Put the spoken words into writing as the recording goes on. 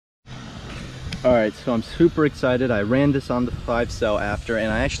All right, so I'm super excited. I ran this on the 5-cell after,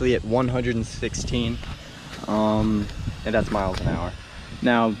 and I actually hit 116, and that's miles an hour.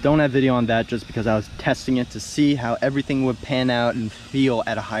 Now, don't have video on that just because I was testing it to see how everything would pan out and feel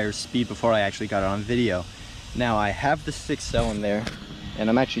at a higher speed before I actually got it on video. Now, I have the 6-cell in there, and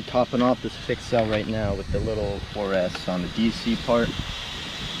I'm actually topping off the 6-cell right now with the little 4S on the DC part.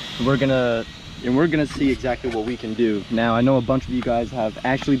 We're gonna see exactly what we can do. Now, I know a bunch of you guys have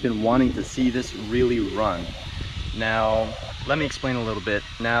actually been wanting to see this really run. Now, let me explain a little bit.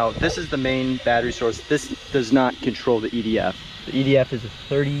 Now, this is the main battery source. This does not control the EDF. The EDF is a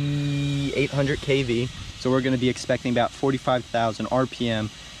 3800 kV, so we're gonna be expecting about 45,000 RPM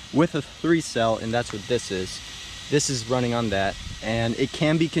with a 3-cell, and that's what this is. This is running on that, and it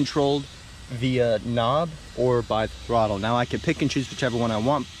can be controlled via knob or by throttle. Now, I can pick and choose whichever one I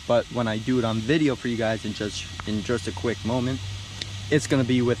want, but when I do it on video for you guys in just a quick moment, it's going to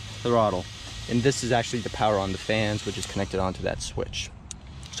be with throttle. And this is actually the power on the fans, which is connected onto that switch.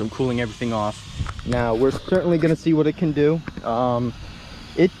 So I'm cooling everything off. Now, we're certainly going to see what it can do.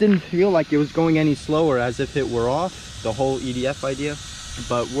 It didn't feel like it was going any slower, as if it were off, the whole EDF idea,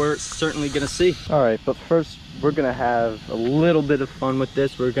 but we're certainly going to see. All right, but first we're going to have a little bit of fun with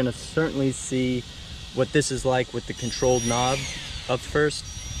this. We're going to certainly see what this is like with the controlled knob up first.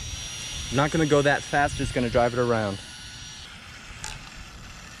 I'm not going to go that fast, just going to drive it around.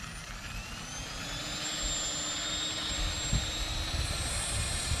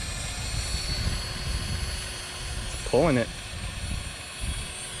 It's pulling it.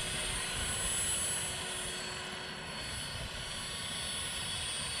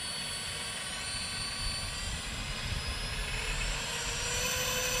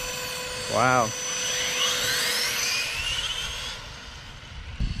 Wow.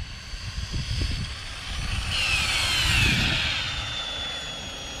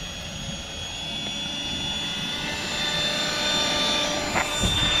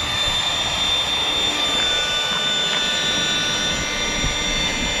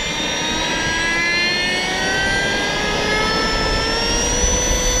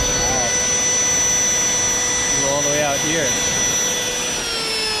 We're all the way out here.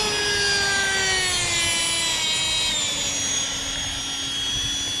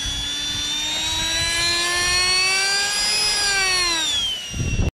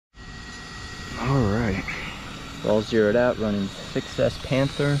 All zeroed out, running 6S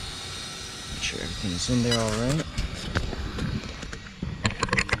Panther. Make sure everything's in there all right.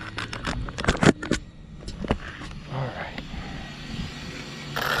 All right.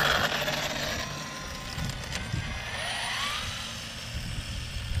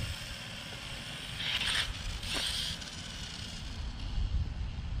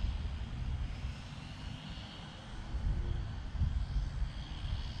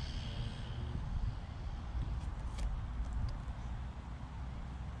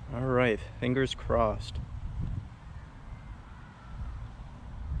 All right, fingers crossed.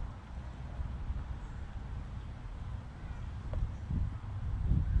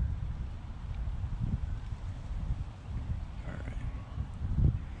 All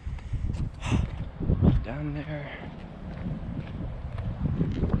right. Down there.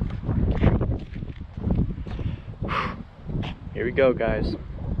 Here we go, guys.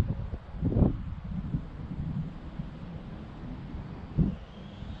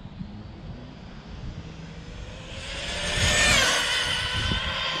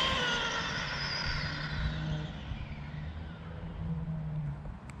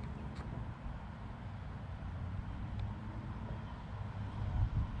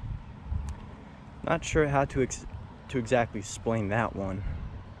 Not sure how to exactly explain that one.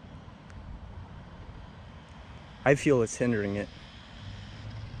 I feel it's hindering it.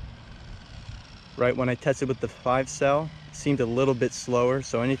 Right when I tested with the 5-cell, it seemed a little bit slower,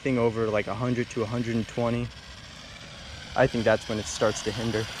 so anything over like 100 to 120, I think that's when it starts to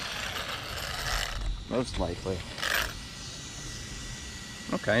hinder. Most likely.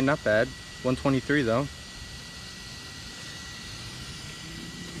 Okay, not bad. 123 though.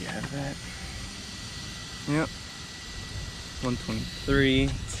 Do you have that? Yep, 123,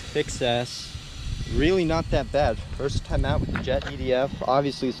 6S, really not that bad. First time out with the Jet EDF,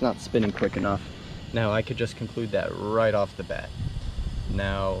 obviously it's not spinning quick enough. Now I could just conclude that right off the bat.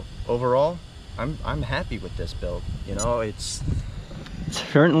 Now, overall, I'm happy with this build. You know, it's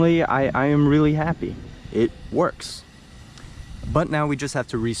certainly, I am really happy. It works. But now we just have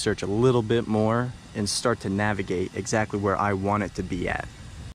to research a little bit more and start to navigate exactly where I want it to be at.